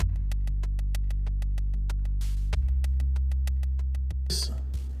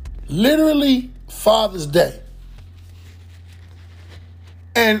Literally Father's Day.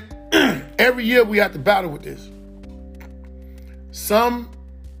 And every year we have to battle with this. Somebody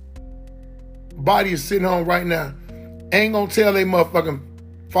is sitting home right now, ain't gonna tell their motherfucking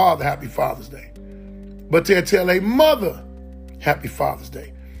father Happy Father's Day, but they'll tell their mother Happy Father's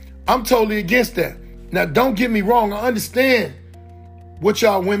Day. I'm totally against that. Now, don't get me wrong. I understand what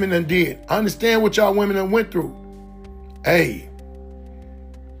y'all women done did. I understand what y'all women done went through. Hey,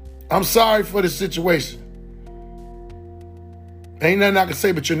 I'm sorry for the situation. Ain't nothing I can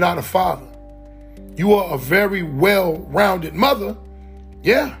say, but you're not a father. You are a very well-rounded mother.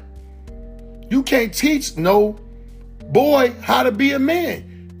 Yeah. You can't teach no boy how to be a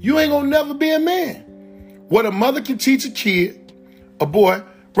man. You ain't gonna never be a man. What a mother can teach a kid, a boy,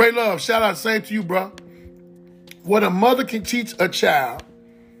 Ray Love, shout out, same to you, bro. What a mother can teach a child,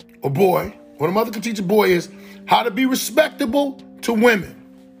 a boy, what a mother can teach a boy is how to be respectable to women,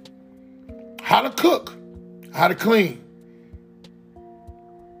 how to cook, how to clean.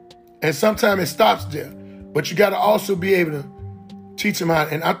 And sometimes it stops there. But you got to also be able to teach them how,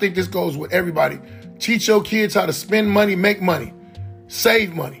 and I think this goes with everybody. Teach your kids how to spend money, make money,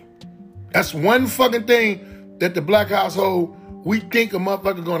 save money. That's one fucking thing that the black household, we think a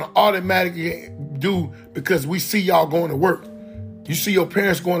motherfucker going to automatically do because we see y'all going to work. You see your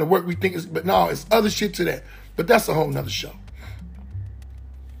parents going to work, we think it's, but no, it's other shit to that. But that's a whole nother show.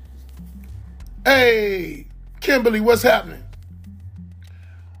 Hey, Kimberly, what's happening?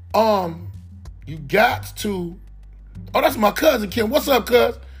 You got to, oh, that's my cousin, Kim. What's up,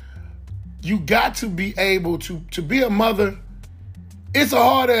 cuz? You got to be able to be a mother. It's a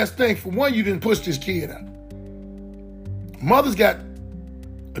hard-ass thing. For one, you didn't push this kid out. Mothers got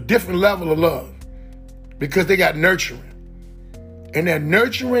a different level of love because they got nurturing. And that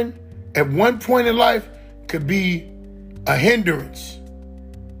nurturing at one point in life could be a hindrance.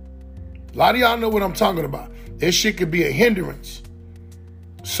 A lot of y'all know what I'm talking about. This shit could be a hindrance.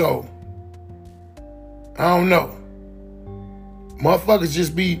 So, I don't know. Motherfuckers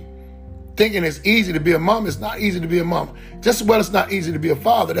just be thinking it's easy to be a mom. It's not easy to be a mom. Just as well it's not easy to be a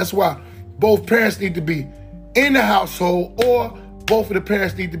father. That's why both parents need to be in the household, or both of the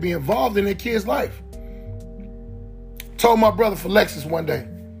parents need to be involved in their kid's life. Told my brother Felixis one day,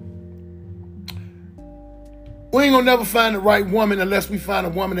 we ain't gonna never find the right woman unless we find a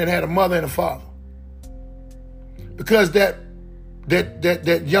woman that had a mother and a father. Because that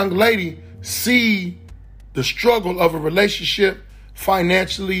young lady see the struggle of a relationship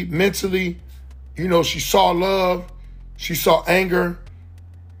financially, mentally. You know, she saw love, she saw anger,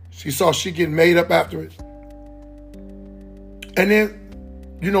 she saw shit getting made up after it. And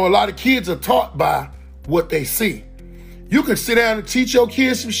then, you know, a lot of kids are taught by what they see. You can sit down and teach your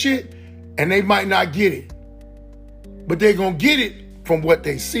kids some shit and they might not get it. But they're going to get it from what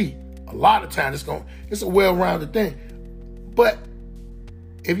they see. A lot of times it's a well-rounded thing. But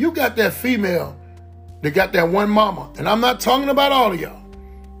if you got that female that got that one mama, and I'm not talking about all of y'all,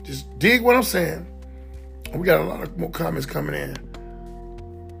 just dig what I'm saying. We got a lot of more comments coming in.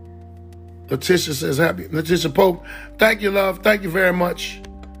 Letitia says happy. Letitia Pope, thank you, love. Thank you very much.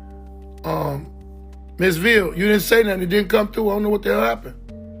 Ms. Ville, you didn't say nothing. It didn't come through. I don't know what the hell happened.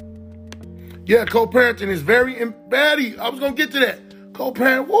 Yeah, co-parenting is very baddie. I was going to get to that.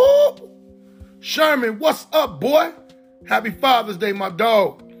 Co-parent, whoop. Sherman, what's up, boy? Happy Father's Day, my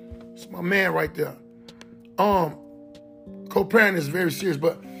dog. It's my man right there. Co-parenting is very serious,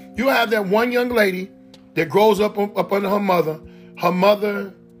 but you have that one young lady that grows up under her mother. Her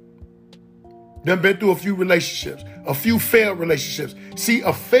mother done been through a few relationships, a few failed relationships. See,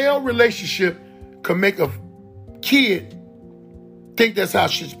 a failed relationship can make a kid think that's how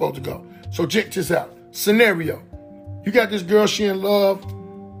shit's supposed to go. So check this out. Scenario. You got this girl, she in love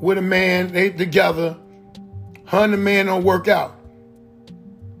with a man, they together. Her and the man don't work out.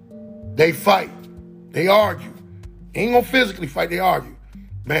 They fight. They argue. Ain't gonna physically fight, they argue.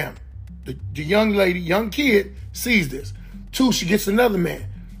 Bam. The young lady, young kid sees this. 2, she gets another man.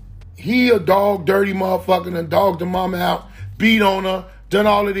 He a dog, dirty motherfucker, done dogged the mama out, beat on her, done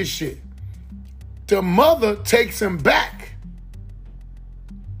all of this shit. The mother takes him back.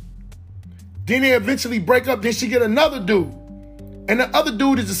 Then they eventually break up. Then she get another dude. And the other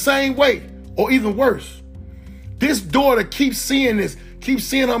dude is the same way, or even worse. This daughter keeps seeing this, keeps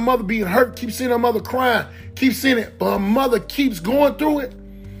seeing her mother being hurt, keeps seeing her mother crying, keeps seeing it, but her mother keeps going through it.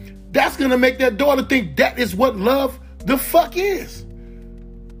 That's going to make that daughter think that is what love the fuck is.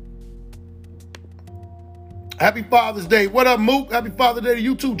 Happy Father's Day. What up, Mook? Happy Father's Day to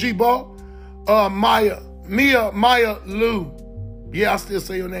you too, G-Ball. Maya Lou. Yeah, I still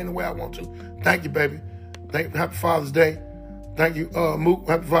say your name the way I want to. Thank you, baby. Happy Father's Day. Thank you, Mook.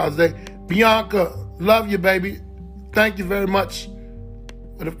 Happy Father's Day. Bianca, love you, baby. Thank you very much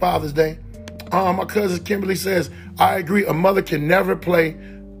for the Father's Day. My cousin Kimberly says, I agree, a mother can never play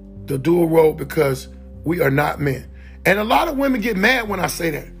the dual role because we are not men. And a lot of women get mad when I say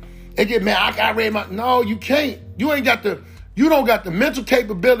that. They get mad, I got read my, no, you can't. You don't got the mental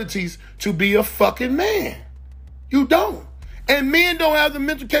capabilities to be a fucking man. You don't. And men don't have the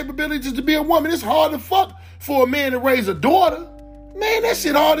mental capabilities to be a woman. It's hard to fuck for a man to raise a daughter. Man, that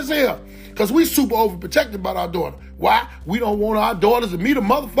shit hard as hell. Because we super overprotected about our daughter. Why? We don't want our daughters to meet a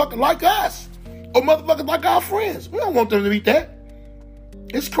motherfucker like us. Or motherfuckers like our friends. We don't want them to meet that.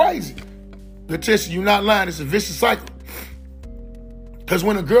 It's crazy. Letitia, you're not lying. It's a vicious cycle. Because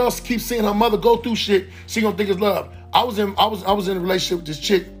when a girl keeps seeing her mother go through shit, she gonna think it's love. I was in a relationship with this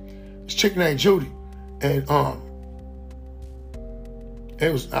chick named Judy. And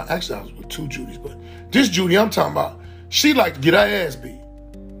it was actually I was with two Judys, but this Judy I'm talking about, she liked to get her ass beat.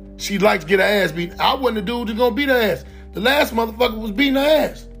 She liked to get her ass beat. I wasn't the dude that's gonna beat her ass. The last motherfucker was beating her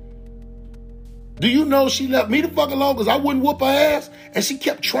ass. Do you know she left me the fuck alone because I wouldn't whoop her ass? And she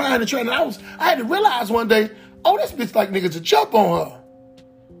kept trying and trying. And I had to realize one day, oh, this bitch like niggas to jump on her.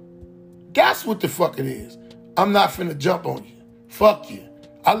 That's what the fuck it is. I'm not finna jump on you. Fuck you.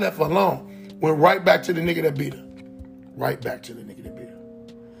 I left her alone. Went right back to the nigga that beat her. Right back to the nigga that beat her.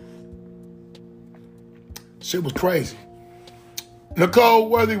 Shit was crazy. Nicole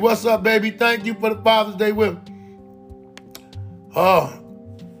Worthy, what's up, baby? Thank you for the Father's Day with me.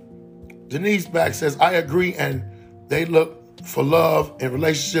 Denise back says, I agree, and they look for love in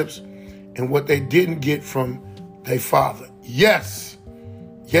relationships and what they didn't get from their father. Yes.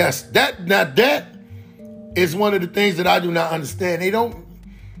 Yes. That is one of the things that I do not understand.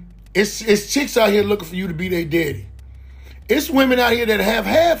 It's chicks out here looking for you to be their daddy. It's women out here that have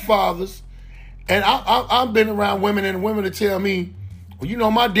had fathers, and I've been around women and women that tell me, well, you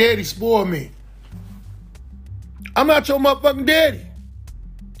know, my daddy spoiled me. I'm not your motherfucking daddy.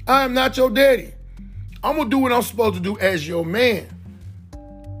 I am not your daddy. I'm going to do what I'm supposed to do as your man.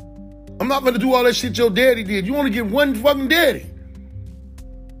 I'm not going to do all that shit your daddy did. You only get one fucking daddy.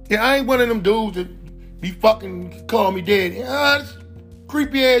 Yeah, I ain't one of them dudes that be fucking calling me daddy. That's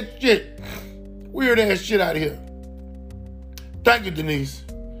creepy ass shit. Weird ass shit out of here. Thank you, Denise.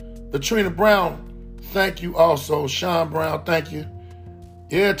 Latrina Brown, thank you also. Sean Brown, thank you.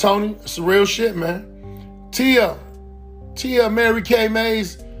 Yeah, Tony, it's the real shit, man. Tia Mary Kay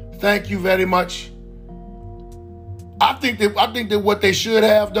Mays, thank you very much. I think that what they should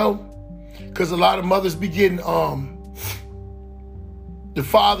have, though, because a lot of mothers be getting the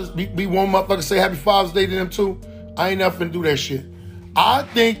fathers be one motherfucker say Happy Father's Day to them too. I ain't never finna do that shit. I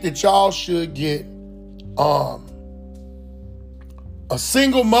think that y'all should get a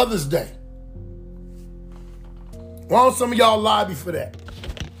single Mother's Day. Why don't some of y'all lobby for that?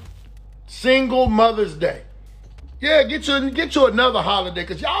 Single Mother's Day. Yeah, get you another holiday,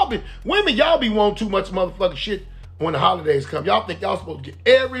 because y'all be wanting too much motherfucking shit when the holidays come. Y'all think y'all supposed to get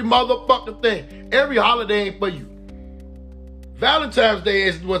every motherfucking thing. Every holiday ain't for you. Valentine's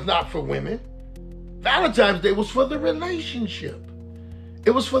Day was not for women. Valentine's Day was for the relationship.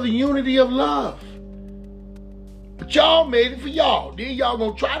 It was for the unity of love. But y'all made it for y'all. Then y'all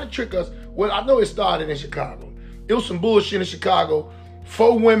gonna try to trick us. Well, I know it started in Chicago. It was some bullshit in Chicago.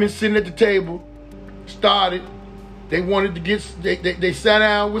 4 women sitting at the table started. They wanted to get, they sat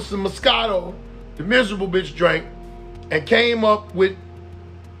down with some Moscato, the miserable bitch drank, and came up with,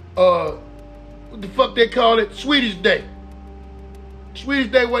 what the fuck they call it? Swedish Day.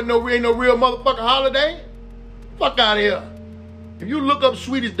 Swedish Day ain't no real motherfucking holiday. Fuck out of here. If you look up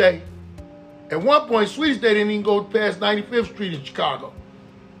Swedish Day, at one point, Swedish Day didn't even go past 95th Street in Chicago.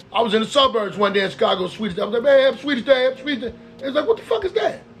 I was in the suburbs one day in Chicago, Swedish Day. I was like, man, have Swedish Day, have Swedish Day. They was like, what the fuck is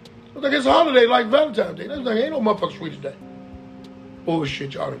that? I was like, it's a holiday like Valentine's Day. They was like, ain't no motherfucking Swedish Day.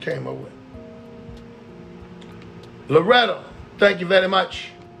 Bullshit y'all done came up with. Loretta, thank you very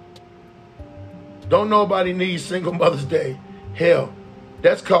much. Don't nobody need single Mother's Day. Hell,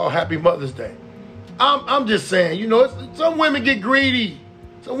 that's called Happy Mother's Day. I'm just saying, you know, some women get greedy.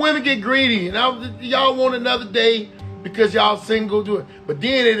 Some women get greedy, and y'all want another day because y'all single. Do it, but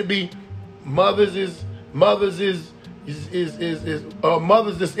then it'll be mothers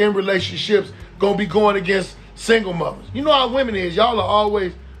that's in relationships gonna be going against single mothers. You know how women is. Y'all will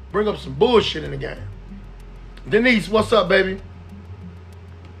always bring up some bullshit in the game. Denise, what's up, baby?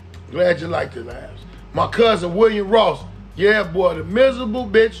 Glad you like the laughs. My cousin William Ross. Yeah, boy, the miserable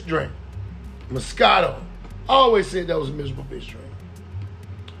bitch drink. Moscato. I always said that was a miserable bitch drink.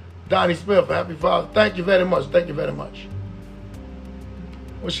 Donnie Smith, Happy Father. Thank you very much. Thank you very much.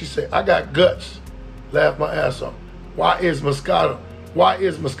 What she say? I got guts. Laugh my ass off. Why is Moscato? Why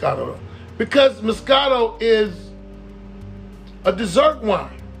is Moscato? Because Moscato is a dessert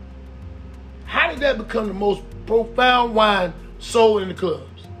wine. How did that become the most profound wine sold in the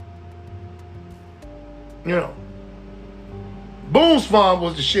clubs? You know, Boone's Farm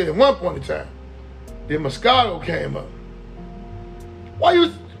was the shit at one point in time. Then Moscato came up. Why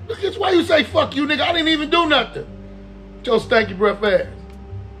you say fuck you, nigga? I didn't even do nothing. Joe stanky breath ass.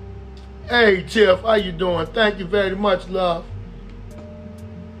 Hey Tiff, how you doing? Thank you very much, love.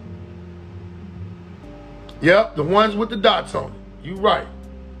 Yep, the ones with the dots on it. You right,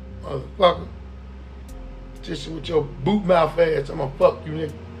 motherfucker. Just with your boot mouth ass, I'm gonna fuck you,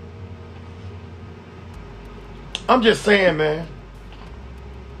 nigga. I'm just saying, man.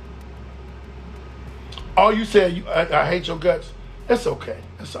 Oh, you said I hate your guts. That's okay.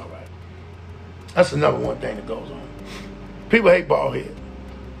 That's all right. That's another one thing that goes on. People hate bald head.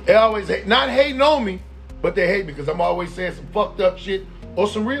 They always hate. Not hating on me, but they hate me because I'm always saying some fucked up shit or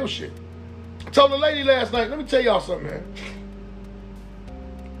some real shit. I told the lady last night, let me tell y'all something, man.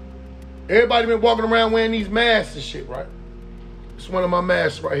 Everybody been walking around wearing these masks and shit, right? It's one of my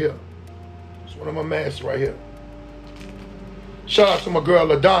masks right here. It's one of my masks right here. Shout out to my girl,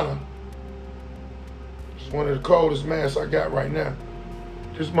 LaDonna. It's one of the coldest masks I got right now.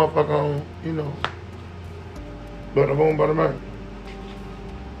 This motherfucker on, you know. Bada boom, bada bang.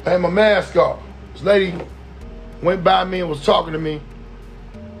 I had my mask off. This lady went by me and was talking to me.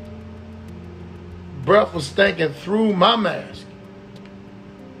 Breath was stinking through my mask.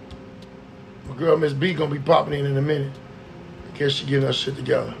 My girl, Miss B, gonna be popping in a minute. I guess she getting her shit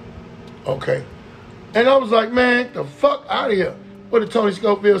together. Okay. And I was like, man, the fuck out of here. What did Tony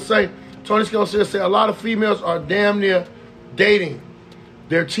Schofield say? Tony Schofield said a lot of females are damn near dating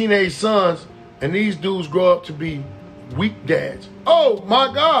their teenage sons, and these dudes grow up to be weak dads. Oh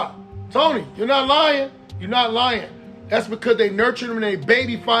my God. Tony, you're not lying. You're not lying. That's because they nurture them and they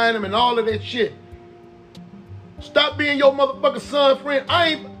babyfying them and all of that shit. Stop being your motherfucking son friend.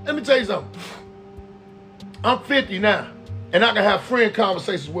 Let me tell you something. I'm 50 now, and I can have friend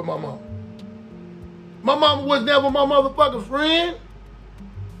conversations with my mom. My mama was never my motherfucking friend.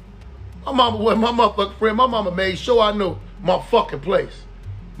 My mama wasn't my motherfucking friend. My mama made sure I knew my fucking place.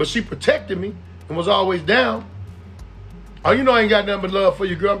 But she protected me and was always down. Oh, you know I ain't got nothing but love for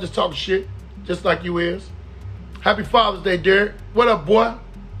you, girl. I'm just talking shit, just like you is. Happy Father's Day, Derek. What up, boy?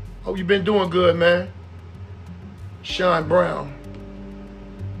 Hope you been doing good, man. Sean Brown.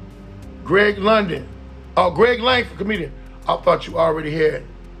 Greg London. Oh, Greg Langford, comedian. I thought you already had.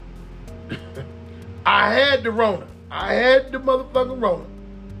 I had the Rona. I had the motherfucking Rona.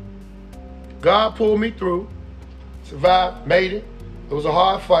 God pulled me through. Survived, made it. It was a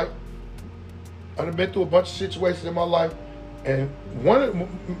hard fight. I've been through a bunch of situations in my life. And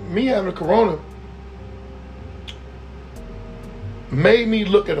me having the corona made me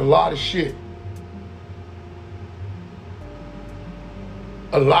look at a lot of shit.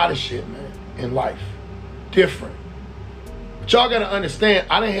 A lot of shit, man, in life. Different. But y'all gotta understand,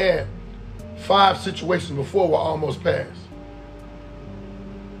 I done had 5 situations before where I almost passed.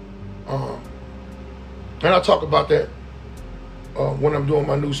 And I'll talk about that when I'm doing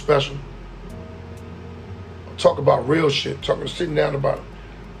my new special. I'll talk about real shit, sitting down about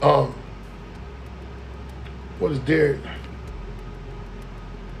it. What is Derek?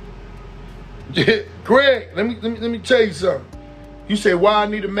 Greg, let me tell you something. You say, why I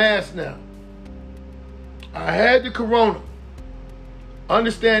need a mask now? I had the corona.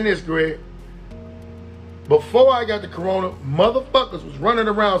 Understand this, Greg. Before I got the corona, motherfuckers was running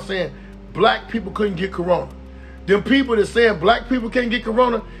around saying black people couldn't get corona. Them people that saying black people can't get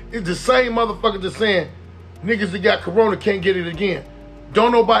corona is the same motherfuckers that saying niggas that got corona can't get it again.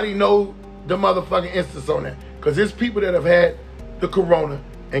 Don't nobody know the motherfucking instance on that. Because there's people that have had the corona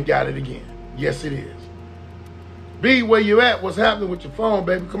and got it again. Yes, it is. B, where you at? What's happening with your phone,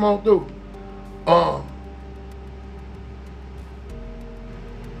 baby? Come on through.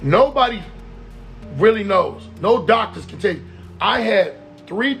 Nobody really knows. No doctors can tell you. I had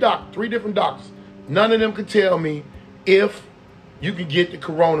 3 different doctors. None of them could tell me if you can get the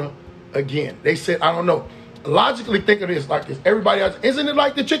corona again. They said, I don't know. Logically think of this like this. Everybody else, isn't it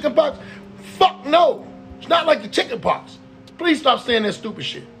like the chicken pox? Fuck no. It's not like the chicken pox. Please stop saying that stupid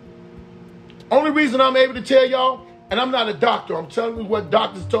shit. Only reason I'm able to tell y'all, and I'm not a doctor, I'm telling you what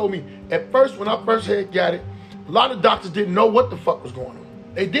doctors told me. At first, when I first got it, a lot of doctors didn't know what the fuck was going on.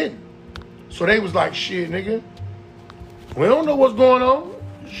 They didn't. So they was like, shit, nigga, we don't know what's going on.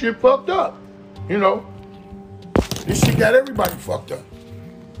 Shit fucked up. You know, this shit got everybody fucked up.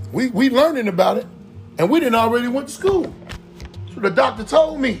 We learning about it, and we didn't already went to school. So the doctor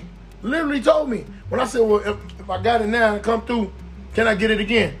told me, literally told me, When I said, well, if I got it now and come through, can I get it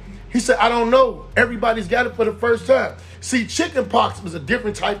again? He said, I don't know. Everybody's got it for the first time. See, chicken pox was a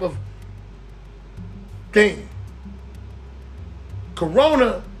different type of thing.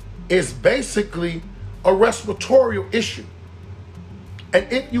 Corona is basically a respiratory issue. And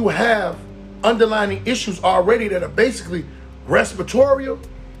if you have underlying issues already that are basically respiratory,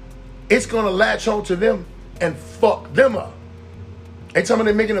 it's going to latch on to them and fuck them up. They tell me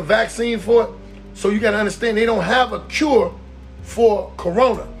they're making a vaccine for it. So you got to understand they don't have a cure for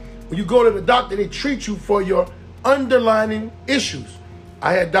corona. When you go to the doctor, they treat you for your underlying issues.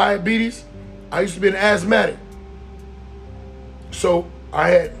 I had diabetes. I used to be an asthmatic. So I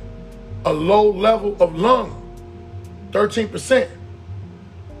had a low level of lung, 13%.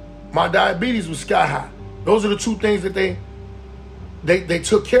 My diabetes was sky high. Those are the two things that they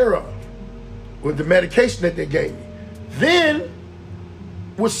took care of with the medication that they gave me. Then,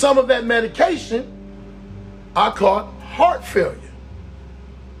 with some of that medication, I caught heart failure.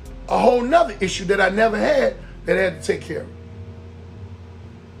 A whole nother issue that I never had that I had to take care of.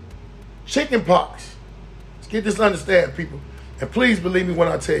 Chicken pox. Let's get this understand, people. And please believe me when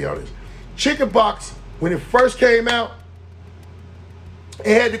I tell y'all this. Chicken pox, when it first came out,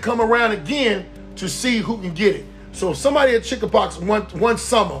 it had to come around again to see who can get it. So if somebody had chicken pox one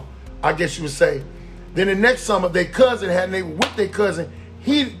summer, I guess you would say, then the next summer their cousin had, and they were with their cousin,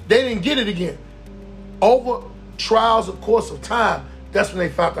 they didn't get it again. Over trials, of course of time, that's when they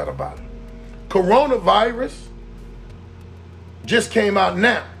found out about it. Coronavirus just came out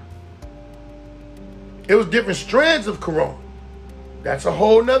now. It was different strands of corona. That's a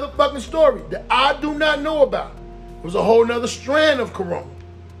whole nother fucking story that I do not know about. It was a whole nother strand of corona.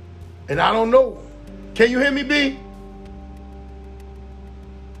 And I don't know. Can you hear me, B?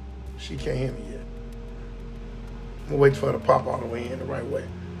 She can't hear me yet. I'm gonna wait for her to pop all the way in the right way.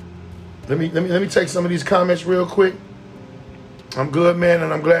 Let me take some of these comments real quick. I'm good, man,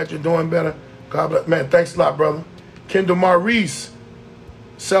 and I'm glad you're doing better. God bless, man. Thanks a lot, brother. Kendall Maurice,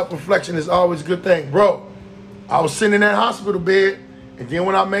 self-reflection is always a good thing, bro. I was sitting in that hospital bed, and then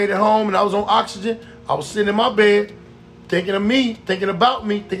when I made it home and I was on oxygen, I was sitting in my bed, thinking of me, thinking about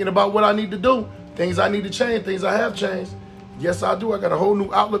what I need to do, things I need to change, things I have changed. Yes, I do. I got a whole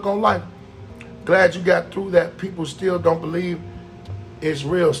new outlook on life. Glad you got through that. People still don't believe it's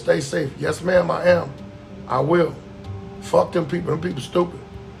real. Stay safe. Yes, ma'am, I am. I will. Fuck them people. Them people stupid.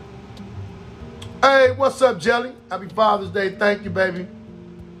 Hey, what's up, Jelly? Happy Father's Day. Thank you, baby.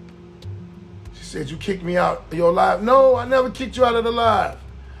 She said you kicked me out of your live. No, I never kicked you out of the live.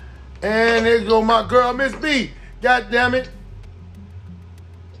 And there go my girl, Miss B. God damn it.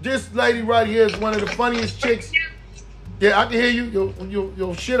 This lady right here is one of the funniest chicks. Yeah, I can hear you.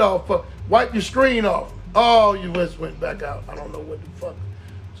 Your shit off. Wipe your screen off. Oh, you just went back out. I don't know what the fuck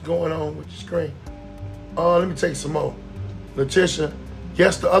is going on with your screen. Let me take some more. Letitia.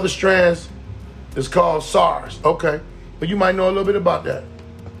 Yes, the other strands is called SARS. Okay. But you might know a little bit about that.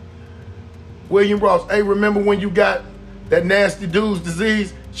 William Ross. Hey, remember when you got that nasty dude's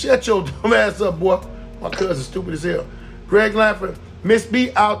disease? Shut your dumb ass up, boy. My cousin's stupid as hell. Greg Lanford. Miss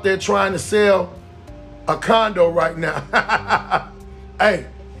B out there trying to sell a condo right now. Hey,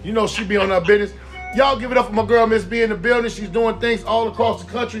 you know she be on her business. Y'all give it up for my girl, Miss B, in the building. She's doing things all across the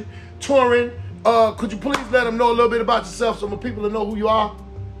country, touring. Could you please let them know a little bit about yourself so my people will know who you are? All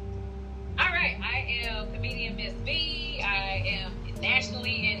right. I am comedian Miss B. I am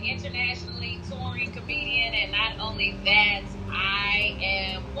nationally and internationally touring comedian. And not only that, I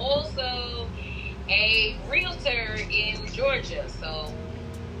am also a realtor in Georgia. So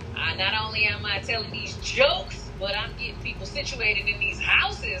not only am I telling these jokes, but I'm getting people situated in these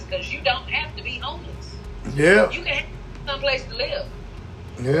houses because you don't have to be homeless. Yeah. You can have someplace to live.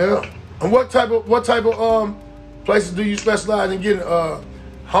 Yeah. And what type of places do you specialize in getting?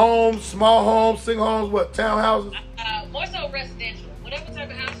 Homes, small homes, single homes, what, townhouses? More so residential. Whatever type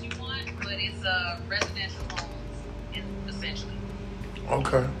of house you want, but it's residential homes, essentially.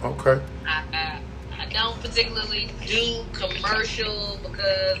 Okay. I don't particularly do commercial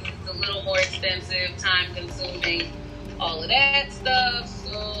because it's a little more expensive, time consuming, all of that stuff.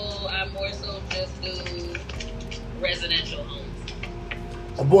 So I more so just do residential homes.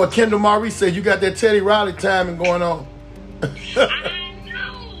 My boy Kendall Maurice said you got that Teddy Riley timing going on. I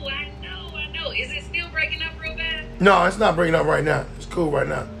know. Is it still breaking up real bad? No, it's not breaking up right now. It's cool right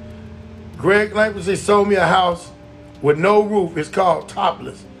now. Greg Lampers, they sold me a house with no roof. It's called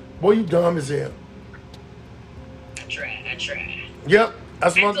Topless. Boy, you dumb as hell. I try. Yep,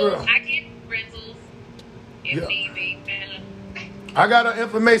 that's my girl. I get rentals if need be. I got her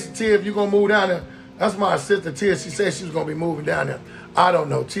information, Tia, if you're going to move down there. That's my sister, Tia. She said she was going to be moving down there. I don't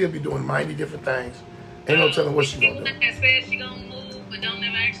know. Tia be doing mighty different things. Ain't no telling what she gonna do. Like I said, she gonna move, but don't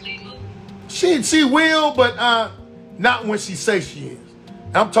ever actually move. She will, but not when she say she is.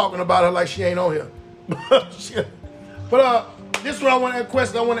 I'm talking about her like she ain't on here. But this is what I want to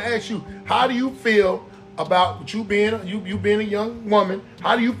question. I want to ask you: how do you feel about you being a young woman?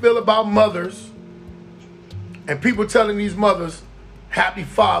 How do you feel about mothers and people telling these mothers Happy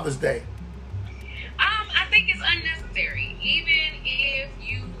Father's Day? I think it's unnecessary. Even if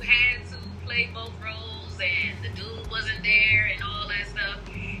you had to play both roles and the dude wasn't there and all that stuff,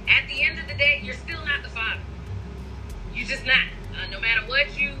 at the end of the day, you're still not the father. You're just not. No matter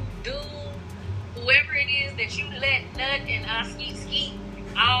what you do, whoever it is that you let nut and skeet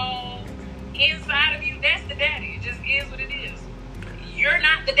all inside of you, that's the daddy. It just is what it is. You're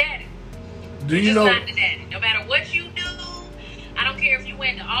not the daddy. You're just not the daddy. No matter what you do, I don't care if you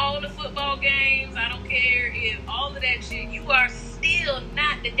went to all the football games, I don't care if all of that shit, you are still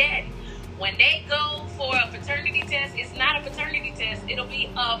not the daddy. When they go for a paternity test, it's not a paternity test, it'll be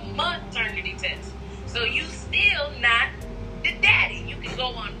a maternity test. So you still not the daddy. You can go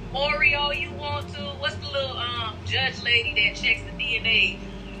on Maury all you want to. What's the little judge lady that checks the DNA?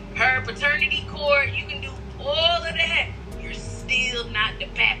 Her paternity court, you can do all of that. You're still not the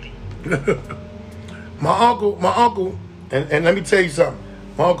pappy. My uncle, and let me tell you something.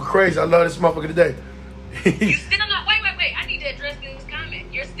 My uncle crazy. I love this motherfucker today. You still not, wait. I need to address this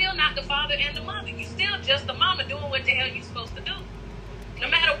comment. You're still not the father and the mother. You still just the mama doing what the hell you supposed to do. No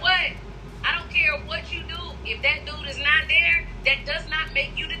matter what, I don't care what you do. If that dude is not there, that does not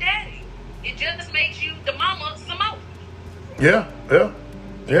make you the daddy. It just makes you the mama some more. Yeah.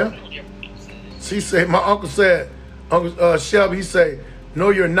 She said, my uncle said, Uncle Shelby, he said, no,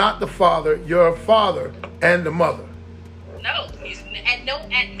 you're not the father. You're a father and the mother. No,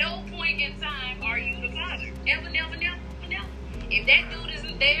 at no point in time are you the father. Never. If that dude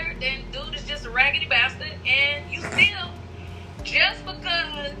isn't there, then dude is just a raggedy bastard, and you still, just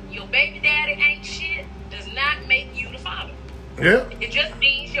because your baby daddy ain't shit, does not make you the father. Yeah. It just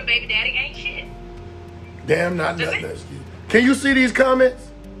means your baby daddy ain't shit. Damn, not nothing. Can you see these comments?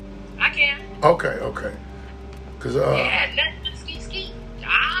 I can. Okay. Cause nothing ski.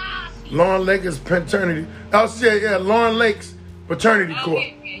 Lauren Lake's paternity. Lauren Lake's paternity court.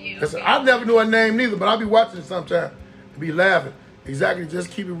 Okay. I never knew her name neither, but I'll be watching it sometime and be laughing. Exactly,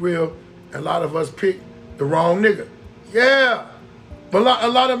 just keep it real. A lot of us pick the wrong nigga. Yeah, but a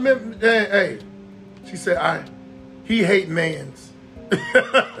lot of men. Hey, she said, he hate mans.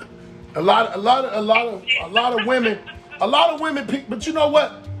 a lot of women pick. But you know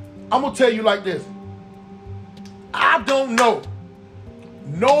what? I'm gonna tell you like this. I don't know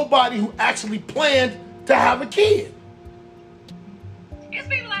nobody who actually planned to have a kid. There's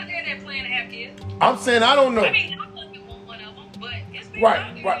people out there that plan to have kids. I'm saying I don't know. I mean, I'm looking for one of them, but it's people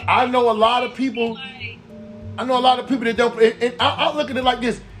out there. Right. I know a lot of people. That don't. And I look at it like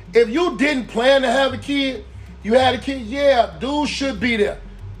this: if you didn't plan to have a kid, you had a kid. Yeah, dude should be there.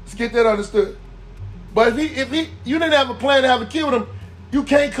 Let's get that understood. But if you didn't have a plan to have a kid with him, you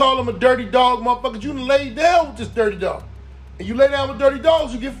can't call him a dirty dog, motherfucker. You done lay down with this dirty dog. And you lay down with dirty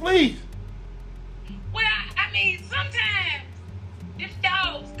dogs, you get fleas. Well, I mean, sometimes these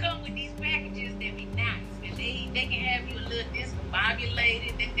dogs come with these packages that be nice. And they can have you a little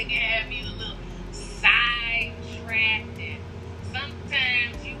discombobulated. They can have you a little sidetracked. And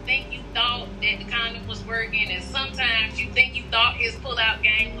sometimes you think you thought that the condom was working. And sometimes you think you thought his pull-out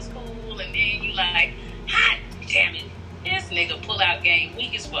game was cool. And then you like, hot damn it. This nigga pull-out game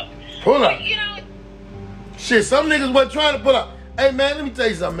weak as fuck. Pull-out? You know, shit, some niggas wasn't trying to pull out. Hey man, let me tell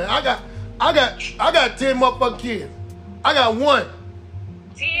you something, man. I got 10 motherfucking kids. I got one.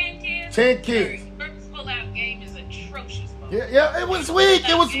 10 kids? 10 kids. First pull-out game is atrocious, bro. Yeah, it was weak.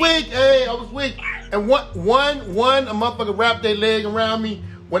 Hey, I was weak. And one, a motherfucker wrapped their leg around me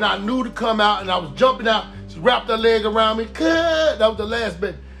when I knew to come out and I was jumping out. She wrapped her leg around me. That was the last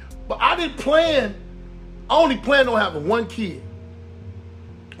bit. But I didn't plan. I only planned on having one kid.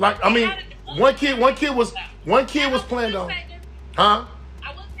 One kid was planned on. Huh?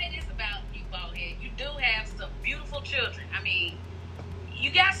 I will say this about you, Baldhead. You do have some beautiful children. I mean,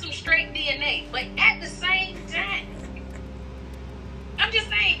 you got some straight DNA, but at the same time, I'm just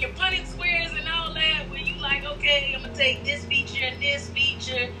saying, you're punting squares and all that, where you like, okay, I'm gonna take this feature and this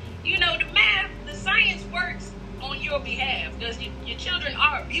feature. You know, the math, the science works on your behalf because your children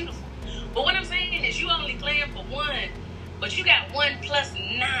are beautiful. But what I'm saying is, you only plan for one, but you got 1 plus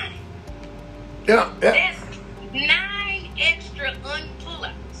 9. Yeah. That's 9 extra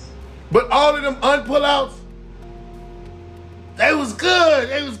unpullouts. But all of them unpullouts, they was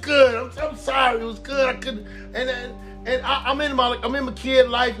good. I'm sorry, it was good. I couldn't. And And I'm in my kid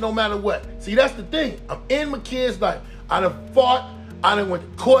life no matter what. See, that's the thing. I'm in my kid's life. I done fought. I done went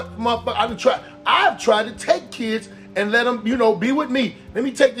to court, motherfucker. I've tried to take kids and let them, be with me. Let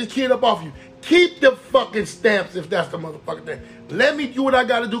me take this kid up off you. Keep the fucking stamps if that's the motherfucking thing. Let me do what I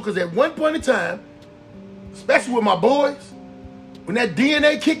gotta do, because at one point in time, especially with my boys, when that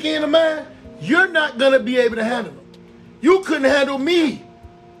DNA kick in of mine, you're not gonna be able to handle them. You couldn't handle me.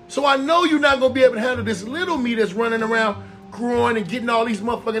 So I know you're not gonna be able to handle this little me that's running around growing and getting all these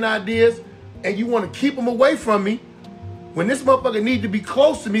motherfucking ideas, and you wanna keep them away from me when this motherfucker need to be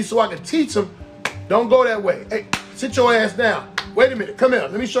close to me so I can teach him. Don't go that way. Hey, sit your ass down. Wait a minute, come here.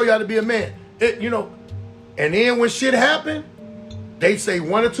 Let me show you how to be a man. And then when shit happen, they say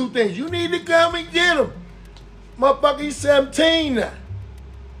one or two things. You need to come and get him. Motherfucker, he's 17 now.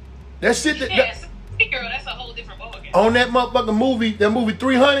 That shit girl, that's a whole different ballgame. On that motherfucking movie, that movie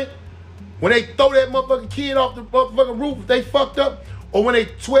 300, when they throw that motherfucking kid off the motherfucking roof, if they fucked up, or when they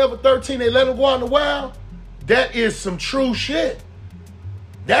 12 or 13, they let them go out in the wild, that is some true shit.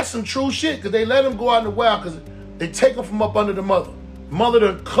 That's some true shit, because they let them go out in the wild because they take them from up under the mother. Mother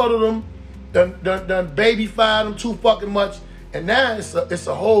done cuddled them, done baby-fied them too fucking much, and now it's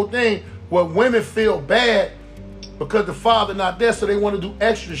a whole thing where women feel bad because the father not there, so they want to do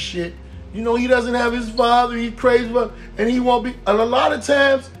extra shit. He doesn't have his father, he's crazy, and he won't be. And a lot of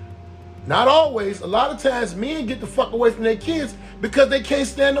times, not always, a lot of times men get the fuck away from their kids because they can't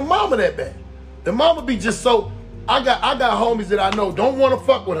stand the mama that bad. The mama be just so, I got homies that I know don't want to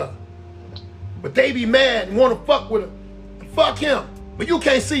fuck with her, but they be mad and want to fuck with her. Fuck him, but you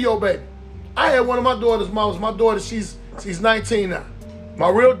can't see your baby. I had one of my daughter's mamas. My daughter, she's 19 now. My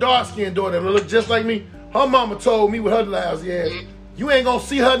real dark-skinned daughter that look just like me. Her mama told me with her lousy ass, you ain't gonna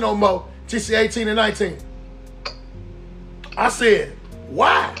see her no more till she's 18 and 19. I said,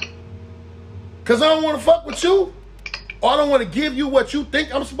 why? Because I don't want to fuck with you? Or I don't want to give you what you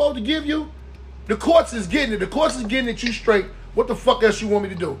think I'm supposed to give you? The courts is getting it. The courts is getting at you straight. What the fuck else you want me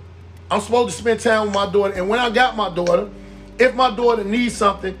to do? I'm supposed to spend time with my daughter. And when I got my daughter, if my daughter needs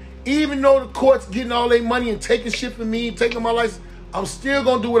something, even though the court's getting all their money and taking shit from me, taking my license, I'm still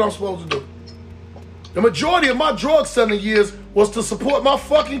going to do what I'm supposed to do. The majority of my drug selling years was to support my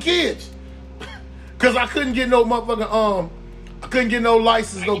fucking kids. Because I couldn't get no motherfucking, I couldn't get no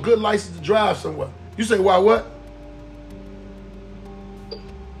license, no good license to drive somewhere. You say, why what?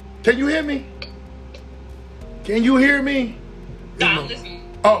 Can you hear me? Can you hear me? I'm listening.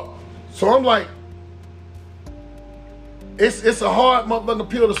 Oh, so I'm like, it's a hard motherfucking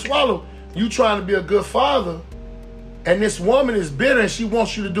pill to swallow. You trying to be a good father, and this woman is bitter and she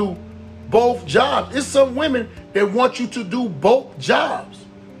wants you to do both jobs. It's some women that want you to do both jobs.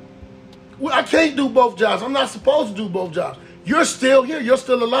 Well, I can't do both jobs. I'm not supposed to do both jobs. You're still here. You're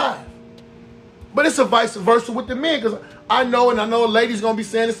still alive. But it's a vice versa with the men, because I know, and I know a lady's going to be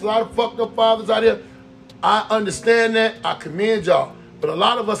saying this, a lot of fucked up fathers out here. I understand that. I commend y'all. But a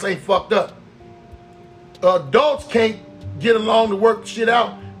lot of us ain't fucked up. Adults can't get along to work shit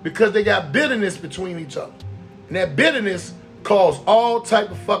out because they got bitterness between each other. And that bitterness caused all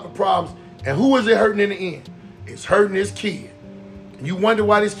type of fucking problems. And who is it hurting in the end? It's hurting this kid. And you wonder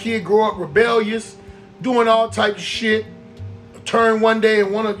why this kid grow up rebellious, doing all type of shit, turn one day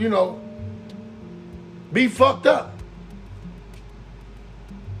and want to, be fucked up.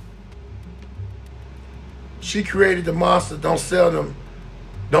 She created the monster. Don't sell them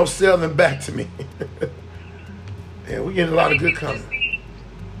back to me. Yeah, we get a lot of good comments.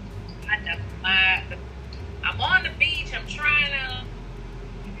 I'm on the beach. I'm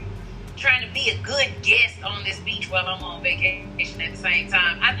trying to be a good guest on this beach while I'm on vacation at the same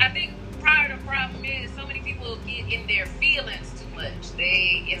time. I think part of the problem is so many people get in their feelings too much.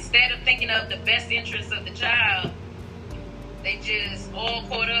 They, instead of thinking of the best interests of the child, they just all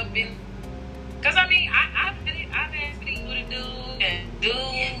caught up in. Because I've asked people to do, and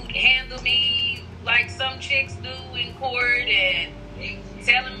dude handle me like some chicks do in court, and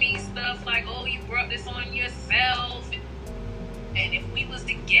telling me stuff like, oh, you brought this on yourself, and if we was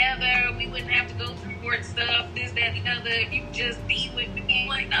together, we wouldn't have to go through court stuff, this, that, the other, if you just be with me. I'm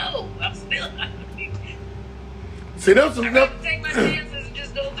like, no, I'm still not. See, that's I gotta take my chances and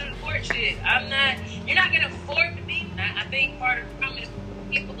just go through the court shit. You're not gonna force me. I think part of the problem is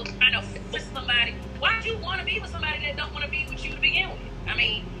people trying to force somebody. Why do you want to be with somebody that don't want to be with you to begin with?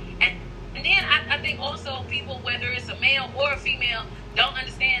 And then I think also people, whether it's a male or a female, don't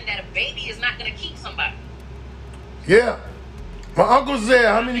understand that a baby is not going to keep somebody. Yeah. My uncle said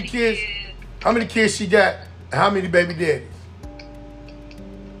how many kids she got, and how many baby daddies?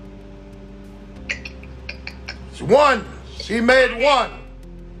 One. She made one.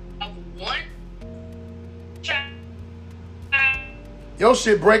 One child. Your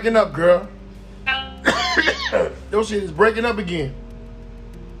shit breaking up, girl. Your shit is breaking up again.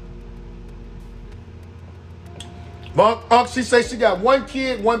 Uncle, she said she got 1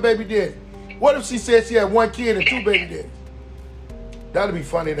 kid, 1 baby daddy. What if she said she had 1 kid and 2 baby daddies? That'd be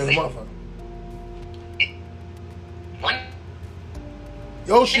funny than a motherfucker.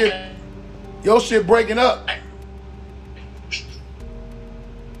 Your shit breaking up.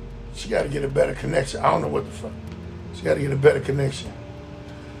 She got to get a better connection. I don't know what the fuck. She got to get a better connection.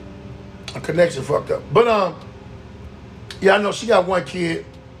 A connection fucked up. But yeah, I know she got 1 kid,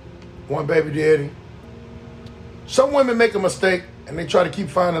 1 baby daddy. Some women make a mistake and they try to keep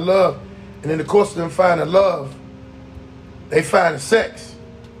finding love, and in the course of them finding love, they find sex.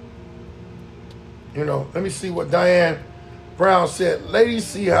 You know, let me see what Diane Brown said. Ladies,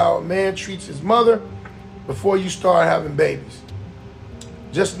 see how a man treats his mother before you start having babies.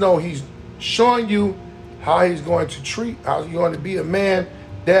 Just know he's showing you how he's going to treat, how he's going to be a man,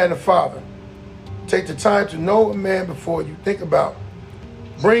 dad, and a father. Take the time to know a man before you think about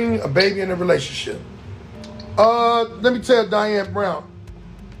bringing a baby in a relationship. Let me tell Diane Brown,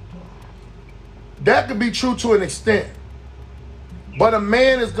 that could be true to an extent, but a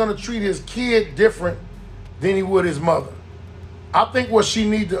man is going to treat his kid different than he would his mother. I think what she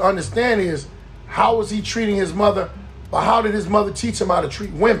needs to understand is, how is he treating his mother, but how did his mother teach him how to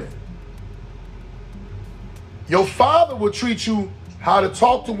treat women? Your father will treat you how to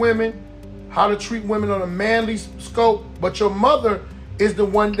talk to women, how to treat women on a manly scope, but your mother is the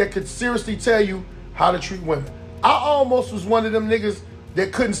one that could seriously tell you how to treat women. I almost was one of them niggas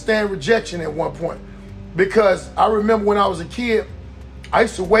that couldn't stand rejection at one point, because I remember when I was a kid, I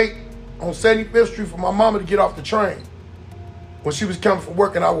used to wait on 75th Street for my mama to get off the train. When she was coming from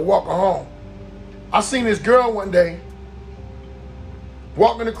work and I would walk her home. I seen this girl one day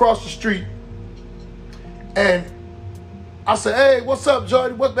walking across the street, and I said, hey, what's up,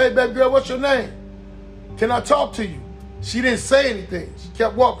 Jordy? Baby girl, what's your name? Can I talk to you? She didn't say anything. She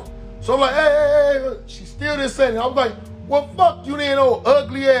kept walking. So I'm like, hey. She still didn't say anything. I was like, well, fuck you then, old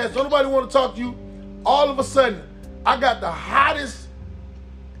ugly ass. Don't nobody want to talk to you. All of a sudden, I got the hottest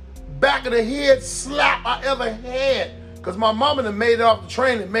back of the head slap I ever had. Because my mama done made it off the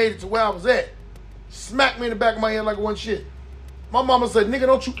train and made it to where I was at. Smacked me in the back of my head like one shit. My mama said, nigga,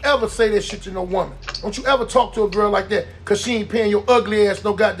 don't you ever say that shit to no woman. Don't you ever talk to a girl like that, because she ain't paying your ugly ass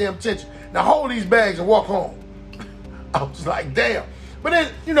no goddamn attention. Now hold these bags and walk home. I was like, damn. But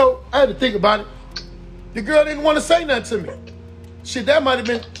then, you know, I had to think about it. The girl didn't want to say nothing to me. Shit,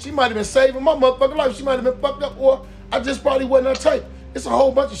 she might have been saving my motherfucking life. She might have been fucked up, or I just probably wasn't her type. It's a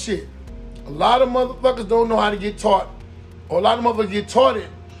whole bunch of shit. A lot of motherfuckers don't know how to get taught, or a lot of motherfuckers get taught it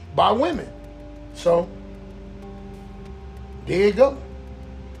by women. So, there you go.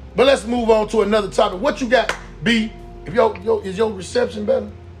 But let's move on to another topic. What you got, B? If is your reception better?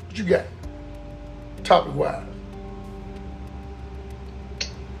 What you got? Topic-wise.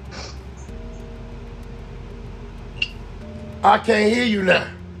 I can't hear you now.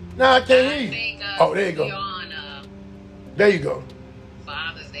 Now I can't hear you. Oh, there you go. There you go.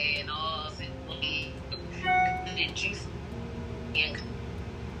 Father's Day and all,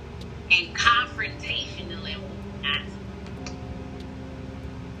 and confrontational and whatnot.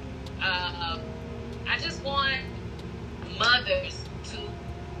 I just want mothers to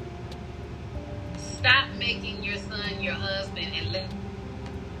stop making your son your husband and let.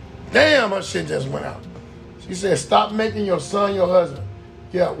 Damn, her shit just went out. She said, stop making your son your husband.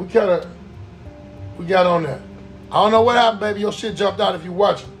 Yeah, we got on that. I don't know what happened, baby. Your shit jumped out if you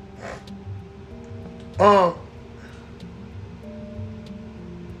watching.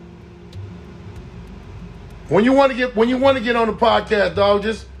 When you want to get on the podcast, dog,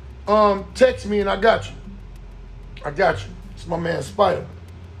 just text me and I got you. It's my man Spider.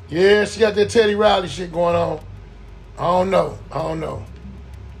 Yeah, she got that Teddy Riley shit going on. I don't know.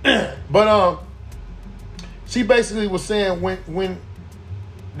 But she basically was saying when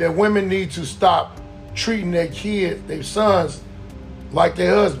that women need to stop treating their kids, their sons, like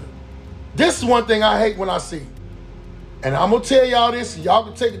their husband. This is one thing I hate when I see. And I'm going to tell y'all this, and y'all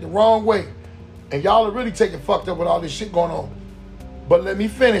can take it the wrong way. And y'all are really taking fucked up with all this shit going on. But let me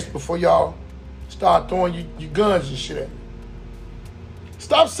finish before y'all start throwing your guns and shit at me.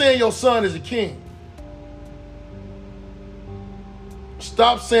 Stop saying your son is a king.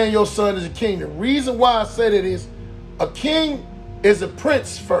 Stop saying your son is a king. The reason why I say that is, a king is a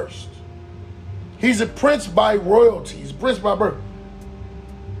prince first. He's a prince by royalty. He's a prince by birth.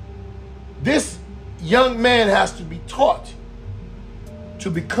 This young man has to be taught to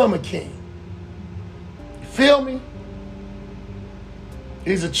become a king. You feel me?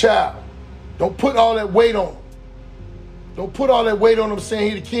 He's a child. Don't put all that weight on him. Don't put all that weight on him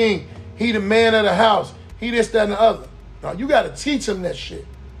saying he the king, he the man of the house, he this, that, and the other. No, you got to teach him that shit.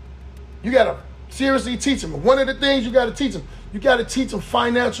 You got to seriously teach him. One of the things you got to teach him, you got to teach him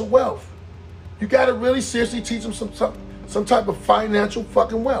financial wealth. You got to really seriously teach him some type of financial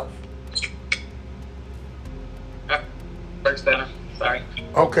fucking wealth. Sorry.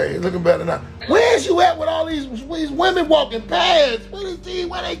 Okay, looking better now. Where's you at with all these women walking past? Where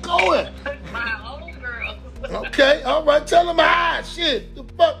they going? My old girl. Okay, all right. Tell them hi. Shit. The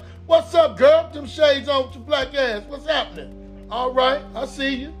fuck? What's up, girl? Them shades on with your black ass. What's happening? All right, I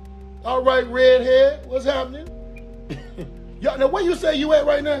see you. All right, redhead. What's happening? Y'all, now, where you say you at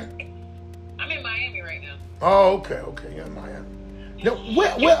right now? I'm in Miami right now. Oh, okay. You're in Miami. Now,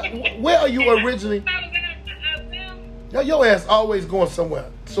 where are you originally? Your ass always going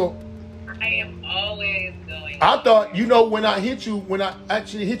somewhere. So I am always going. I thought, when I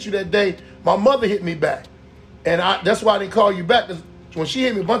actually hit you that day, my mother hit me back. And that's why I didn't call you back, because when she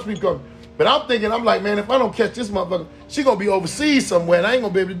hit me, a bunch of people come. But I'm like, man, if I don't catch this motherfucker, she gonna be overseas somewhere and I ain't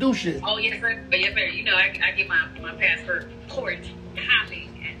gonna be able to do shit. Oh, yes, sir. But yes, sir. I get my passport copy at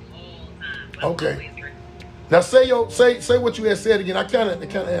all times. Okay. Now say what you had said again. I kinda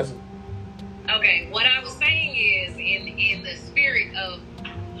answered. Okay, what I was saying is in the spirit of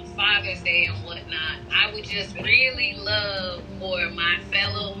Father's Day and whatnot, I would just really love for my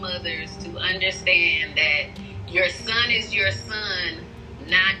fellow mothers to understand that your son is your son,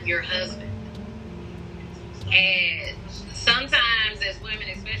 not your husband. And sometimes as women,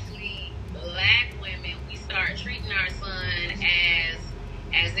 especially black women, we start treating our son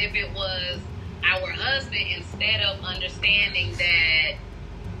as if it was our husband, instead of understanding that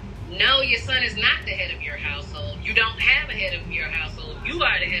no, your son is not the head of your household. You don't have a head of your household. You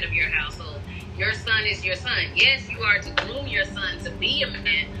are the head of your household. Your son is your son. Yes, you are to groom your son to be a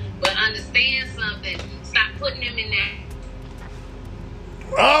man, but understand something. Stop putting him in that.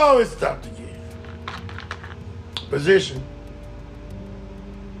 Oh, it's stopped again. Position.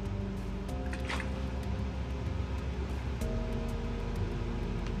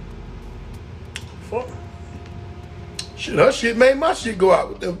 Fuck. Shit, her shit made my shit go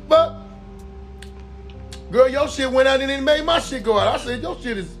out. What the fuck? Girl, your shit went out and it made my shit go out. I said,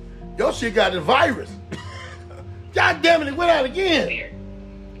 your shit got the virus. God damn it, it went out again.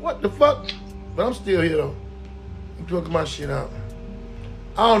 What the fuck? But I'm still here though. I'm talking my shit out.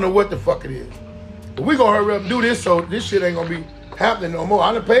 I don't know what the fuck it is. But we gonna hurry up and do this so this shit ain't gonna be happening no more.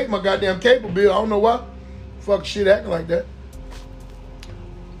 I done paid my goddamn cable bill. I don't know why. Fuck shit acting like that.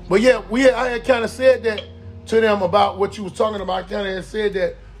 But yeah, I had kind of said that to them about what you was talking about. I kind of had said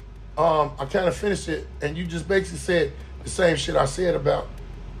that I kind of finished it, and you just basically said the same shit I said about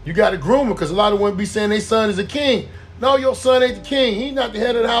you got to groom him, because a lot of women be saying their son is a king. No, your son ain't the king. He's not the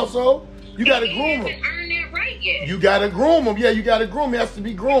head of the household. You got to groom him. He hasn't earned that right yet. You got to groom him. Yeah, you got to groom him. He has to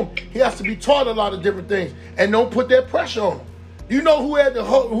be groomed. He has to be taught a lot of different things, and don't put that pressure on him. You know who had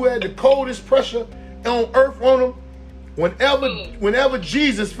the coldest pressure on earth on him? Whenever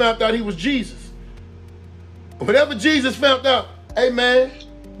Jesus found out he was Jesus. Whenever Jesus found out, hey man,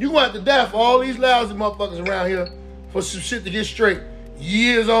 you gonna have to die for all these lousy motherfuckers around here for some shit to get straight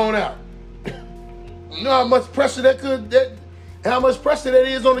years on out. You know how much pressure how much pressure that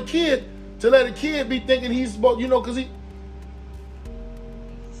is on the kid to let a kid be thinking he's supposed, because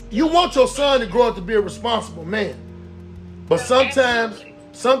you want your son to grow up to be a responsible man. But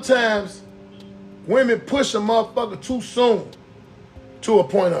sometimes women push a motherfucker too soon to a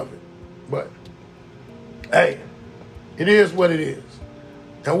point of it. But hey, it is what it is.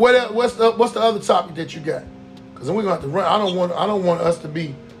 And what's the other topic that you got? Because then we're gonna have to run. I don't want us to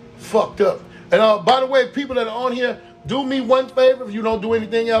be fucked up. And by the way, people that are on here, do me one favor. If you don't do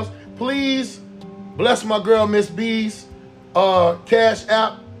anything else, please bless my girl Miss B's Cash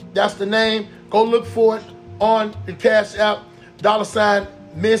App. That's the name. Go look for it on the Cash App. $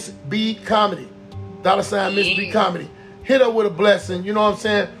 Miss B Comedy. $ Miss B Comedy. Hit her with a blessing. You know what I'm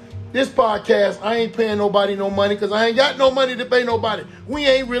saying? This podcast, I ain't paying nobody no money because I ain't got no money to pay nobody. We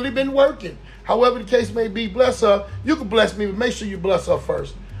ain't really been working. However the case may be, bless her. You can bless me, but make sure you bless her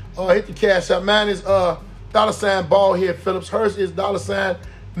first. Hit the Cash App. Mine is $ Baldhead Phillips. Hers is $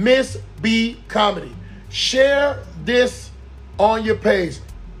 Miss B Comedy. Share this on your page.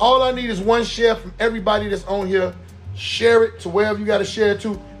 All I need is one share from everybody that's on here. Share it to wherever you got to share it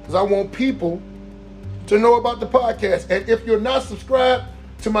to, because I want people to know about the podcast. And if you're not subscribed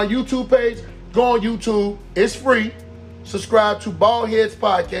to my YouTube page, go on YouTube. It's free. Subscribe to Baldheads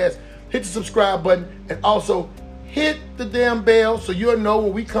Podcast. Hit the subscribe button and also hit the damn bell so you'll know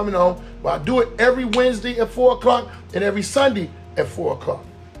when we coming on. Well, I do it every Wednesday at 4 o'clock and every Sunday at 4 o'clock.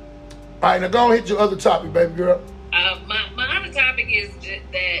 All right, now go on hit your other topic, baby girl. My other topic is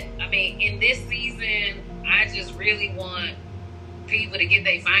that, I mean, in this season, I just really want people to get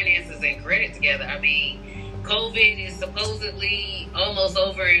their finances and credit together. I mean, COVID is supposedly almost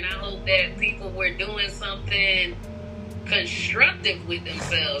over, and I hope that people were doing something constructive with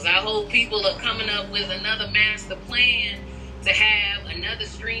themselves. I hope people are coming up with another master plan to have another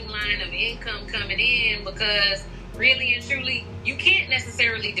streamline of income coming in, because really and truly, you can't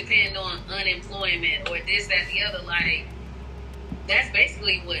necessarily depend on unemployment or this, that, the other. Like, that's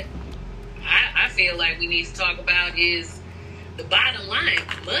basically what I feel like we need to talk about is the bottom line,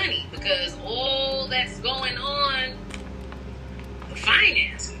 money, because all that's going on, the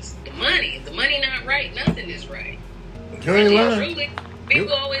finances, the money not right, nothing is right. You ain't lying. Truly,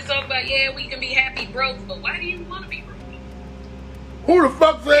 people always talk about, yeah, we can be happy broke, but why do you want to be broke? Who the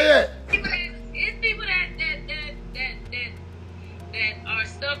fuck say that? It's people that are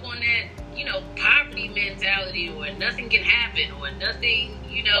stuck on that, you know, poverty mentality, or nothing can happen, or nothing,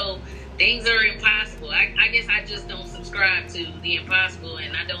 you know, things are impossible. I guess I just don't subscribe to the impossible,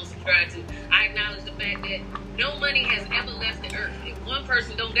 and I don't subscribe to, I acknowledge the fact that no money has ever left the earth. If one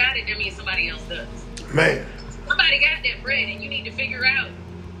person don't got it, that means somebody else does. Man. Somebody got that bread, and you need to figure out,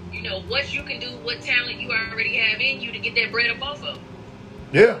 you know, what you can do, what talent you already have in you to get that bread up off of.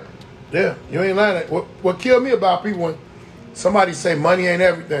 Yeah, you ain't lying. What killed me about people when somebody say money ain't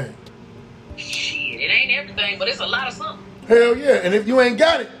everything. Shit, it ain't everything, but it's a lot of something. Hell yeah, and if you ain't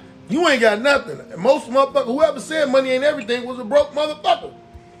got it, you ain't got nothing. And most motherfuckers, whoever said money ain't everything was a broke motherfucker.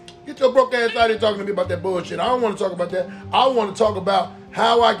 Get your broke ass out here talking to me about that bullshit. I don't want to talk about that. I want to talk about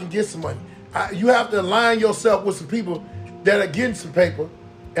how I can get some money. You have to align yourself with some people that are getting some paper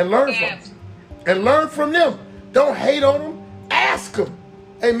and learn from them. And learn from them. Don't hate on them. Ask them.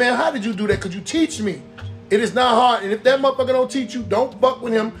 Hey, man, how did you do that? Could you teach me? It is not hard. And if that motherfucker don't teach you, don't fuck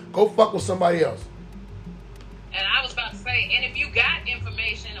with him. Go fuck with somebody else. And I was about to say, and if you got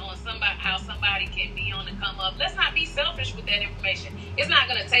information on somebody, how somebody can be on the come up, let's not be selfish with that information. It's not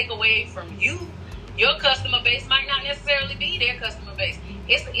going to take away from you. Your customer base might not necessarily be their customer base.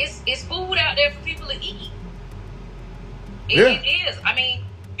 It's food out there for people to eat. It is. I mean,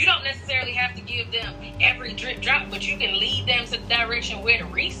 you don't necessarily have to give them every drip drop, but you can lead them to the direction where to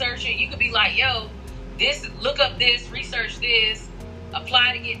research it. You could be like, yo, look up this, research this,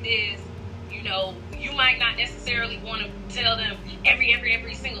 apply to get this. You know, you might not necessarily want to tell them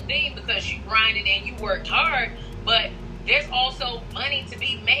every single thing because you grinded and you worked hard, but there's also money to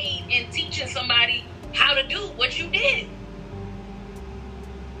be made in teaching somebody how to do what you did.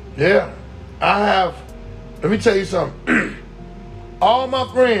 Yeah, let me tell you something. All my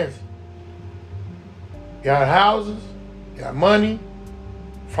friends got houses, got money,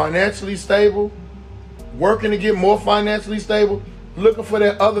 financially stable, working to get more financially stable, looking for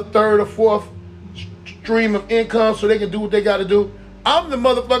that other third or fourth stream of income so they can do what they got to do. I'm the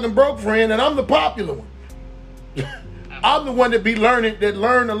motherfucking broke friend, and I'm the popular one. I'm the one that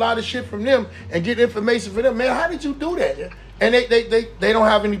learn a lot of shit from them and get information from them. Man, how did you do that? And they don't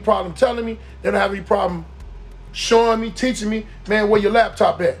have any problem telling me. They don't have any problem showing me, teaching me. Man, where your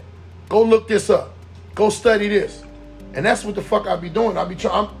laptop at? Go look this up. Go study this. And that's what the fuck I be doing. I be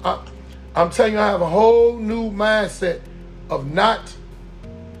trying. I'm telling you, I have a whole new mindset of not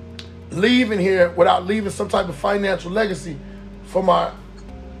leaving here without leaving some type of financial legacy for my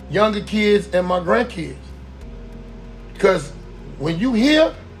younger kids and my grandkids. Because when you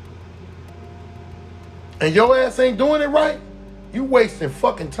here and your ass ain't doing it right, you wasting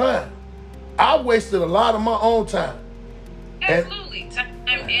fucking time. I wasted a lot of my own time. Absolutely. Time,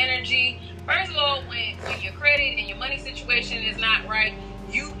 energy. First of all, when your credit and your money situation is not right,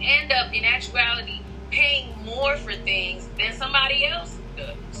 you end up in actuality paying more for things than somebody else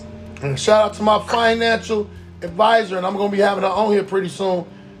does. And shout out to my financial advisor, and I'm going to be having her on here pretty soon.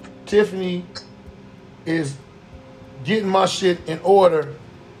 Tiffany is getting my shit in order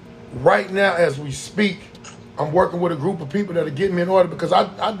right now as we speak. I'm working with a group of people that are getting me in order because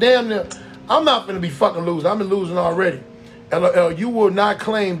I damn near, I'm not going to be fucking losing. I've been losing already. LOL, you will not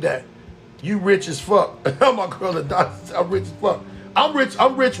claim that. You rich as fuck. My girl, I'm rich as fuck. I'm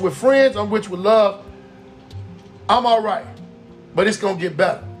rich with friends. I'm rich with love. I'm all right. But it's going to get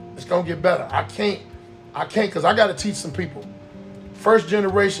better. It's going to get better. I can't because I got to teach some people. First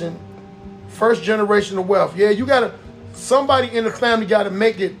generation of wealth. Yeah, you got to, somebody in the family got to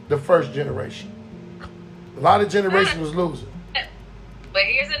make it the first generation. A lot of generations was losing. But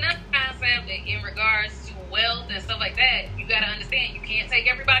here's another concept in regards to wealth and stuff like that. You got to understand, you can't take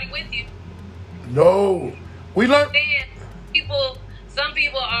everybody with you. No. We learned. Some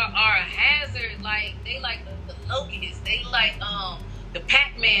people are a hazard. Like, they like the locusts. They like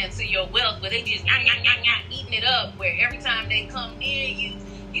Pac-Man to your wealth, where they just eating it up, where every time they come near you,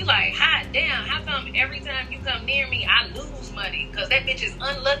 you like, hot damn, how come every time you come near me, I lose money? Because that bitch is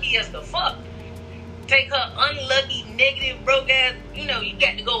unlucky as the fuck. Take her unlucky, negative, broke ass, you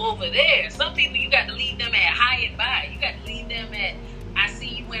got to go over there. Some people, you got to leave them at high and by. You got to leave them at I see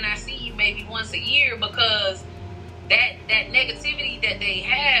you when I see you, maybe once a year, because that negativity that they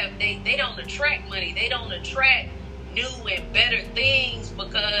have, they don't attract money. They don't attract new and better things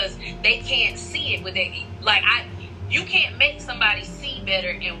because they can't see it with their, you can't make somebody see better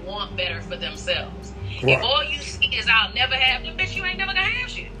and want better for themselves. Right. If all you see is I'll never have them, bitch, you ain't never gonna have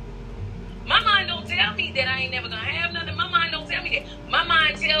shit. My mind don't tell me that I ain't never gonna have nothing. My mind don't tell me that. My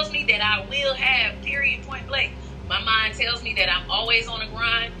mind tells me that I will have, period, point blank. My mind tells me that I'm always on a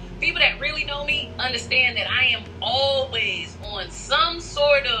grind. People that really know me understand that I am always on some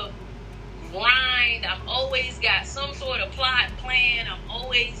sort of grind. I've always got some sort of plot plan. I'm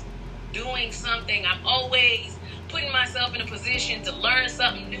always doing something. I'm always putting myself in a position to learn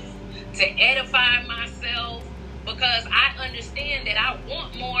something new, to edify myself, because I understand that I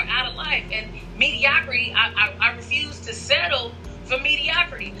want more out of life. And mediocrity, I refuse to settle for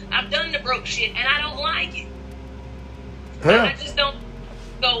mediocrity. I've done the broke shit and I don't like it. I just don't.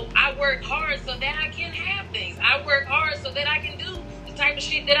 So I work hard so that I can have things. I work hard so that I can do the type of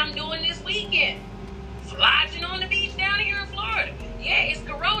shit that I'm doing this weekend. Lodging on the beach down here in Florida. Yeah, it's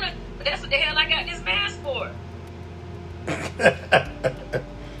Corona, but that's what the hell I got this mask for.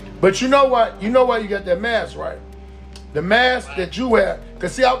 But you know what? You know why you got that mask, right? The mask that you wear.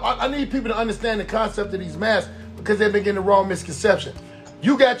 Because, see, I need people to understand the concept of these masks because they've been getting the wrong misconception.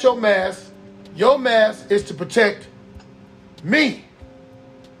 You got your mask. Your mask is to protect me.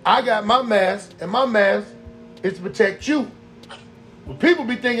 I got my mask, and my mask is to protect you. Well, people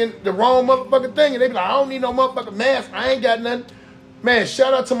be thinking the wrong motherfucking thing, and they be like, I don't need no motherfucking mask. I ain't got nothing. Man,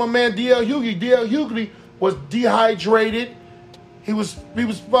 shout out to my man D.L. Hughley. D.L. Hughley was dehydrated. He was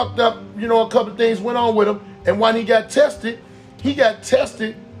fucked up. A couple of things went on with him. And when he got tested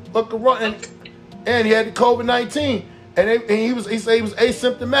for corona, and he had the COVID-19. And he said he was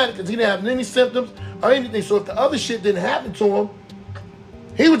asymptomatic because he didn't have any symptoms or anything. So if the other shit didn't happen to him,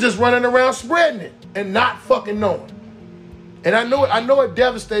 he was just running around spreading it and not fucking knowing. And I know it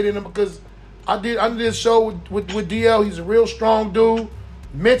devastated him because I did this show with DL. He's a real strong dude,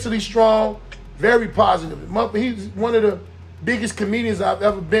 mentally strong, very positive. He's one of the biggest comedians I've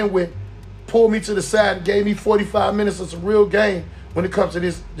ever been with. Pulled me to the side and gave me 45 minutes of some real game when it comes to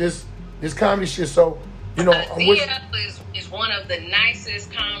this comedy shit. So, DL is one of the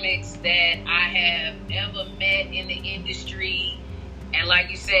nicest comics that I have ever met in the industry. And like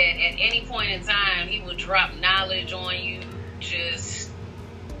you said, at any point in time, he will drop knowledge on you. Just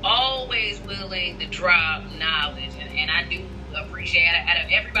always willing to drop knowledge. And I do appreciate it. Out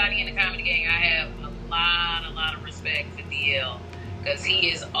of everybody in the comedy gang, I have a lot of respect for DL. Because he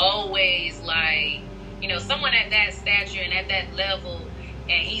is always like, someone at that stature and at that level,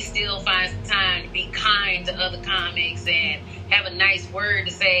 and he still finds the time to be kind to other comics and have a nice word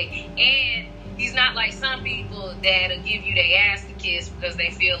to say. And he's not like some people that'll give you their ass to kiss because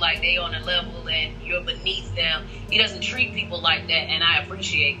they feel like they on a level and you're beneath them. He doesn't treat people like that, and I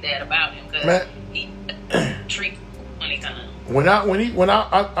appreciate that about him because he treats people plenty of time. When I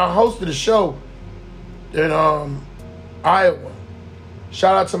hosted a show in Iowa.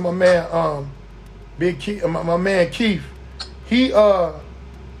 Shout out to my man, Big Keith, my man Keith. He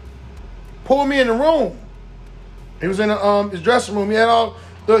pulled me in the room. He was in his dressing room. He had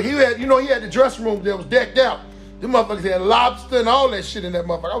the dressing room that was decked out. The motherfuckers had lobster and all that shit in that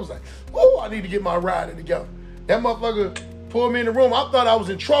motherfucker. I was like, oh, I need to get my rider together. That motherfucker pulled me in the room. I thought I was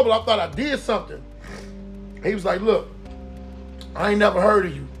in trouble. I thought I did something. He was like, look, I ain't never heard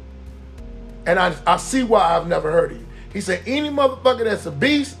of you. And I see why I've never heard of you. He said, any motherfucker that's a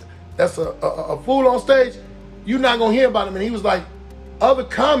beast, that's a fool on stage, you're not going to hear about him. And he was like, other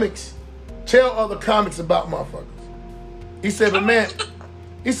comics tell other comics about motherfuckers. He said, but man,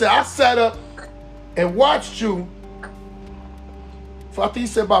 he said, I sat up and watched you for, I think he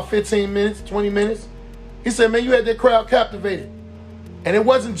said about 15 minutes, 20 minutes. He said, man, you had that crowd captivated. And it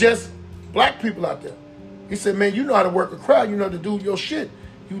wasn't just black people out there. He said, man, you know how to work a crowd. You know how to do your shit.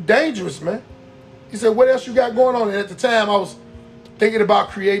 You dangerous, man. He said, what else you got going on? And at the time, I was thinking about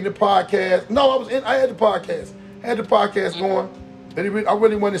creating a podcast. No, I had the podcast. I had the podcast going. But I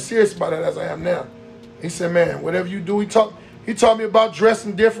really wasn't serious about it as I am now. He said, man, whatever you do, he taught me about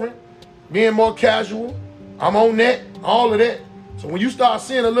dressing different, being more casual. I'm on that, all of that. So when you start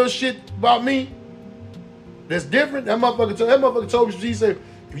seeing a little shit about me that's different, that motherfucker told me, he said,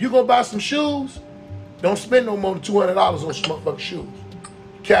 if you gonna buy some shoes, don't spend no more than $200 on some motherfucking shoes.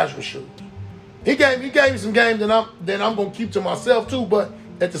 casual shoes. He gave me some games that I'm gonna keep to myself too. But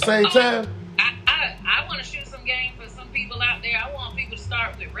at the same time, I want to shoot some game for some people out there. I want people to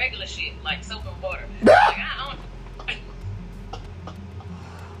start with regular shit like soap and water. Like, I want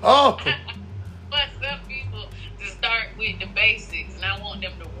some people to start with the basics, and I want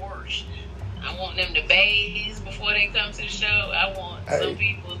them to wash. I want them to bathe before they come to the show. I want some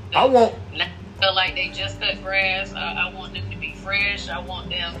people to not feel like they just cut grass. I want them to be fresh. I want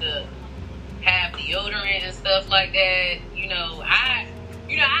them to have deodorant and stuff like that.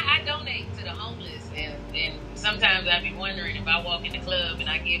 I donate to the homeless, and sometimes I be wondering if I walk in the club and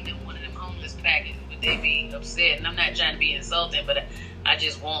I give them one of them homeless packets, would they be upset? And I'm not trying to be insulting, but I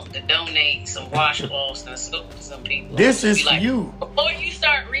just want to donate some washcloths and soap to some people. This is for you. Before you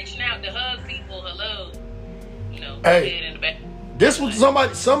start reaching out to hug people, hello, hey, in the back. This was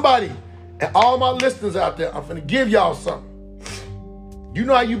somebody, and all my listeners out there, I'm finna give y'all something. You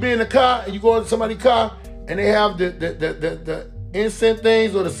know how you be in the car and you go into somebody's car and they have the incense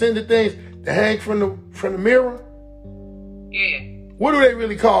things or the scented things that hang from the mirror? Yeah. What do they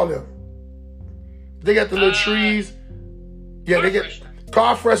really call them? They got the little trees. Yeah, they get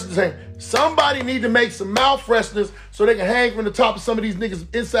car fresheners. Somebody need to make some mouth fresheners so they can hang from the top of some of these niggas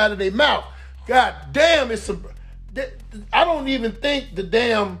inside of their mouth. God damn, I don't even think the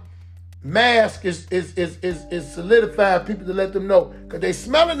damn mask is solidified people to let them know, because they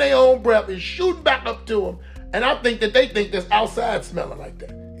smelling their own breath and shooting back up to them, and I think that they think that's outside smelling like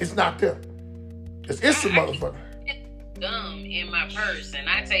that. It's not them. It's some motherfucker. Gum in my purse, and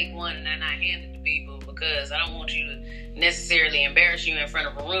I take one and then I hand it to people because I don't want you to necessarily embarrass you in front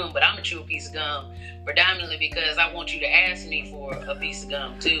of a room, but I'm gonna chew a piece of gum predominantly because I want you to ask me for a piece of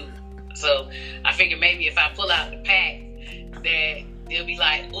gum too. So I figure maybe if I pull out the pack, that they'll be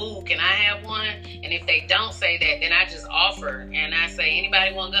like, ooh, can I have one? And if they don't say that, then I just offer and I say,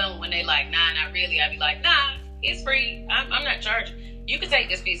 anybody want gum? When they like, nah, not really, I be like, nah, it's free. I'm not charging. You can take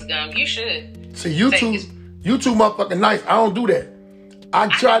this piece of gum. You should. See, you too motherfucking nice. I don't do that.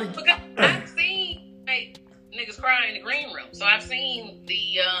 I've seen niggas cry in the green room. So I've seen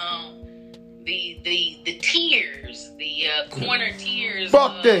the tears, the corner tears.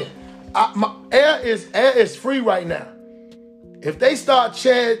 Fuck that. My air is free right now. If they start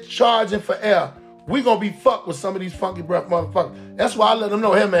charging for air, we gonna be fucked with some of these funky breath motherfuckers. That's why I let them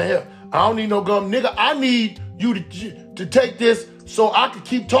know, hey man, here, I don't need no gum, nigga. I need you to take this so I can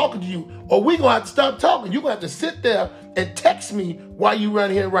keep talking to you, or we gonna have to stop talking. You gonna have to sit there and text me while you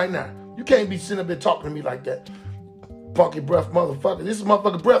around here right now. You can't be sitting up there talking to me like that. Funky breath motherfucker. This is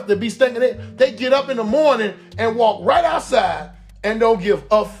motherfucking breath that be stinking. They get up in the morning and walk right outside and don't give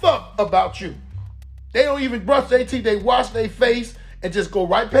a fuck about you. They don't even brush their teeth. They wash their face and just go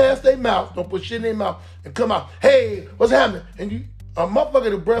right past their mouth. Don't put shit in their mouth and come out. Hey, what's happening? And a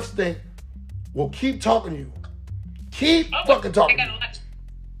motherfucker that breath stink will keep talking to you. Keep fucking talking to you.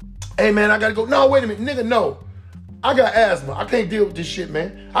 Hey, man, I gotta go. No, wait a minute. Nigga, no. I got asthma. I can't deal with this shit,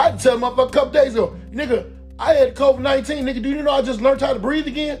 man. I had to tell motherfucker a couple days ago, nigga, I had COVID-19. Nigga, do you know I just learned how to breathe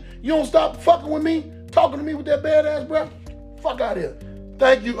again? You don't stop fucking with me, talking to me with that badass breath? Fuck out of here.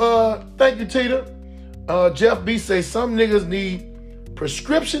 Thank you, Tita. Jeff B say some niggas need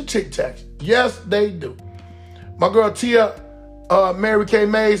prescription Tic Tacs. Yes, they do. My girl Tia Mary Kay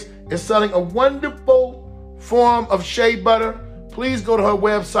Mays is selling a wonderful form of shea butter. Please go to her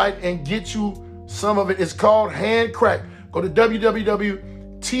website and get you some of it. It's called Hand Crack. Go to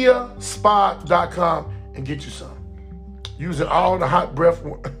www.tiaspa.com and get you some. Using all the hot breath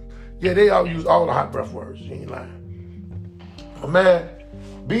words. Yeah, they all use all the hot breath words. You ain't lying. But man,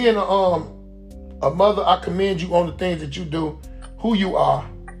 being a mother, I commend you on the things that you do, who you are.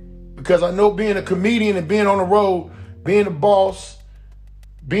 Because I know being a comedian and being on the road, being a boss,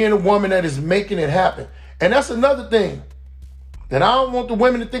 being a woman that is making it happen. And that's another thing. And I don't want the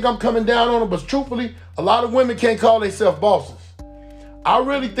women to think I'm coming down on them, but truthfully, a lot of women can't call themselves bosses. I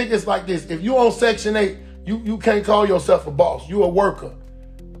really think it's like this. If you on Section 8, you can't call yourself a boss. You a worker.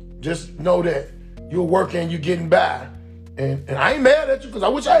 Just know that. You're working and you're getting by. And I ain't mad at you because I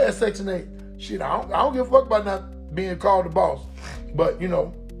wish I had Section 8. Shit, I don't give a fuck about not being called a boss. But, you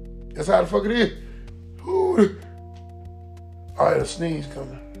know, that's how the fuck it is. Ooh. I had a sneeze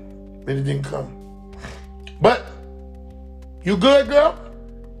coming. But it didn't come. But, you good, girl?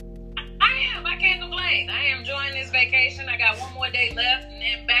 I am. I can't complain. I am enjoying this vacation. I got one more day left and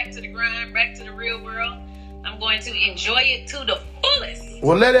then back to the grind, back to the real world. I'm going to enjoy it to the fullest.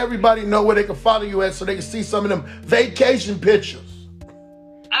 Well, let everybody know where they can follow you at so they can see some of them vacation pictures.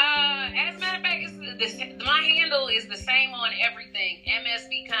 As a matter of fact, my handle is the same on every everything.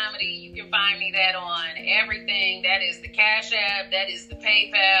 MSB Comedy, you can find me that on everything. That is the Cash App, that is the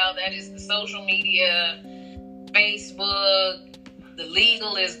PayPal, that is the social media, Facebook. The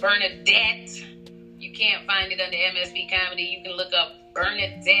legal is Bernadette. You can't find it under MSB Comedy. You can look up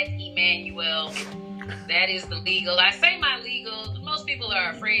Bernadette Emanuel. That is the legal. I say my legal. Most people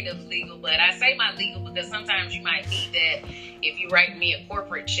are afraid of legal, but I say my legal because sometimes you might need that. If you write me a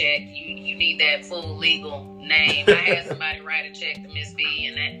corporate check, you need that full legal name. I had somebody write a check to Miss B,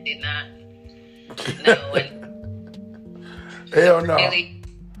 and that did not. No. Hell no. Really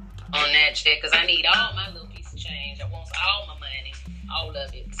on that check because I need all my little piece of change. I want all my money, all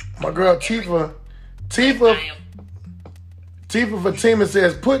of it. My girl Tifa Fatima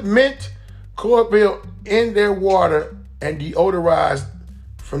says, put mint cordial in their water and deodorize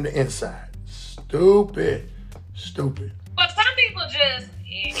from the inside. Stupid. But some people just,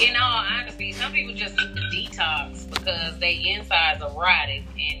 in all honesty, some people just need to detox because their insides are rotted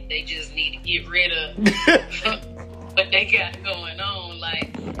and they just need to get rid of what they got going on.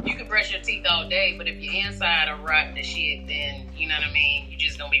 Like, you can brush your teeth all day, but if your inside are rotten to shit, then, you know what I mean? You're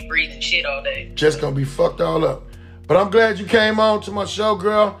just going to be breathing shit all day. Just going to be fucked all up. But I'm glad you came on to my show,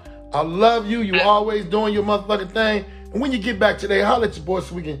 girl. I love you. You always doing your motherfucking thing. And when you get back today, holler at your boy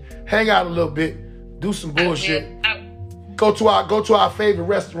so we can hang out a little bit, do some bullshit. Go to our favorite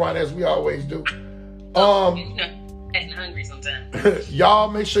restaurant as we always do. Getting hungry sometimes.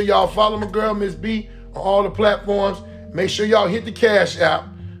 Y'all make sure y'all follow my girl Miss B on all the platforms. Make sure y'all hit the Cash App.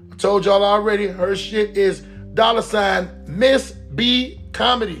 I told y'all already, her shit is $ Miss B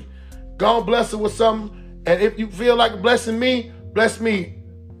Comedy. Go bless her with something. And if you feel like blessing me, bless me.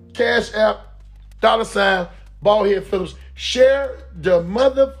 Cash App, $ Baldhead Phillips. Share the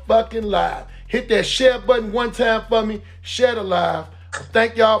motherfucking live. Hit that share button one time for me. Share the live.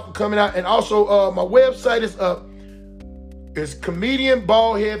 Thank y'all for coming out. And also, my website is up. It's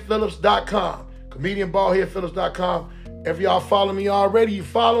comedianbaldheadphillips.com. comedianbaldheadphillips.com. If y'all follow me already, you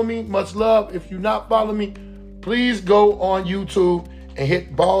follow me. Much love. If you not follow me, please go on YouTube and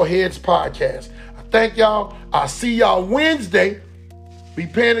hit Baldheads Podcast. I thank y'all. I'll see y'all Wednesday. Be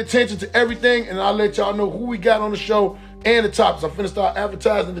paying attention to everything, and I'll let y'all know who we got on the show and the topics. I'm finna start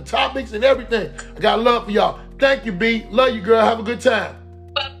advertising the topics and everything. I got love for y'all. Thank you, B. Love you, girl. Have a good time.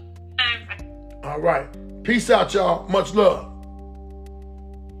 All right. Peace out, y'all. Much love.